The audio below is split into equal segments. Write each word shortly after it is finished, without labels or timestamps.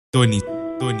Donny.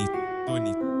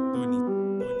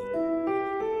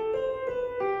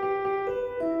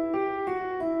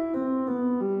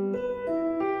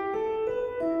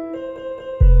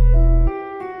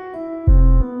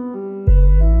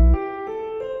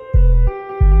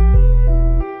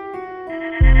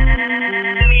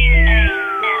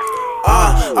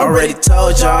 Already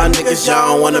told y'all niggas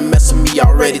y'all don't wanna mess with me.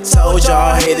 Already told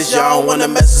y'all haters y'all don't wanna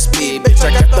mess with Spee. Bitch,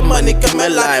 I got the money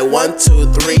coming like 1,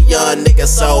 2, 3. Young niggas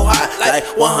so hot like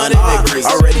 100 degrees.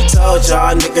 Already told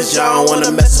y'all niggas y'all don't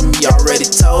wanna mess with me. Already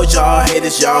told y'all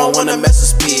haters y'all don't wanna mess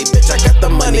with Spee. Bitch, I got the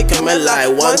money coming like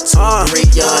 1, 2, 3.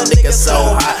 Young niggas so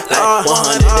hot like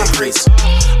 100 degrees.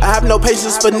 I have no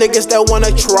patience for niggas that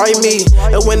wanna try me.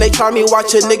 And when they try me,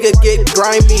 watch a nigga get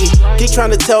grimy. Keep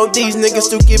trying to tell these niggas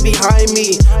to get behind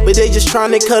me, but they just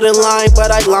trying to cut in line, but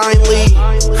I blindly.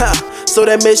 So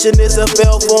that mission is a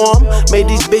fail for 'em. Made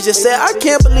these bitches say, I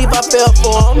can't believe I fell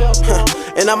for 'em.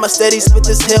 And I'ma steady spit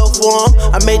this hell for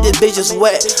 'em. I made these bitches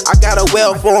wet, I got a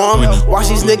well for 'em. Watch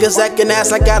these niggas acting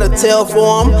ass, I got a tail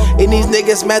for 'em. And these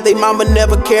niggas mad they mama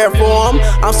never cared for 'em.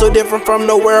 I'm so different from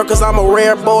the world cause I'm a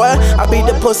rare boy. I beat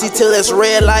the pussy till it's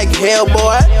red like hell,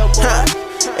 boy.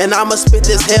 And I'ma spit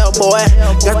this hell, boy.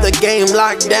 Got the game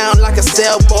locked down like a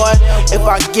cell, boy. If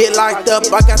I get locked up,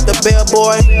 I got the bell,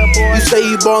 boy. You say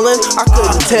you ballin', I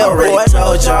couldn't tell, boy. Already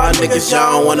told y'all niggas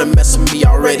y'all don't wanna mess with me.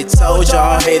 Already told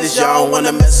y'all haters y'all don't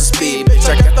wanna mess with Spee. Bitch,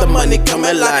 I got the money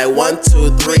coming like 1, 2,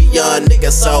 3. Young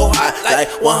niggas so hot like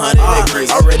 100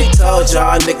 degrees. Already told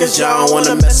y'all niggas y'all don't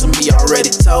wanna mess with me. Already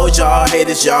told y'all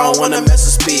haters y'all don't wanna mess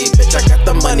with Spee. Bitch, I got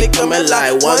the money coming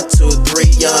like 1, 2, 3.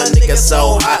 Young niggas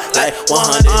so hot like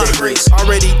 100 degrees.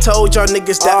 Already told y'all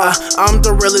niggas that I'm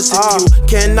the realest. If you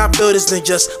cannot feel this, then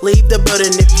just leave the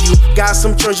building. If you got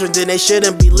some children, then they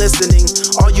shouldn't be listening.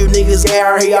 All you niggas gay,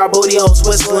 I hear y'all booty hoes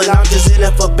whistling. I'm just in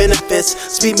it for benefits.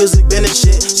 SpeeMusic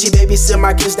benefit. She babysit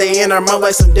my kids, they in her mouth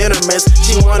like some dinner miss.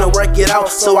 She wanna work it out,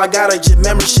 so I got a gym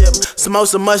membership. Smoke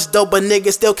so much dope, but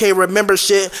niggas still can't remember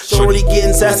shit. Shorty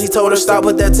getting sassy, told her stop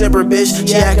with that temper, bitch.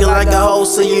 She acting like a hoe,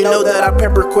 so you know that I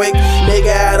pepper quick. Nigga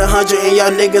at 100 and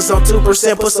y'all niggas on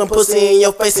 2%. Put some pussy in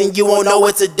your face and you won't know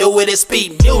what to do with it.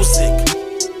 SpeeMusic,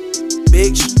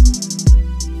 bitch.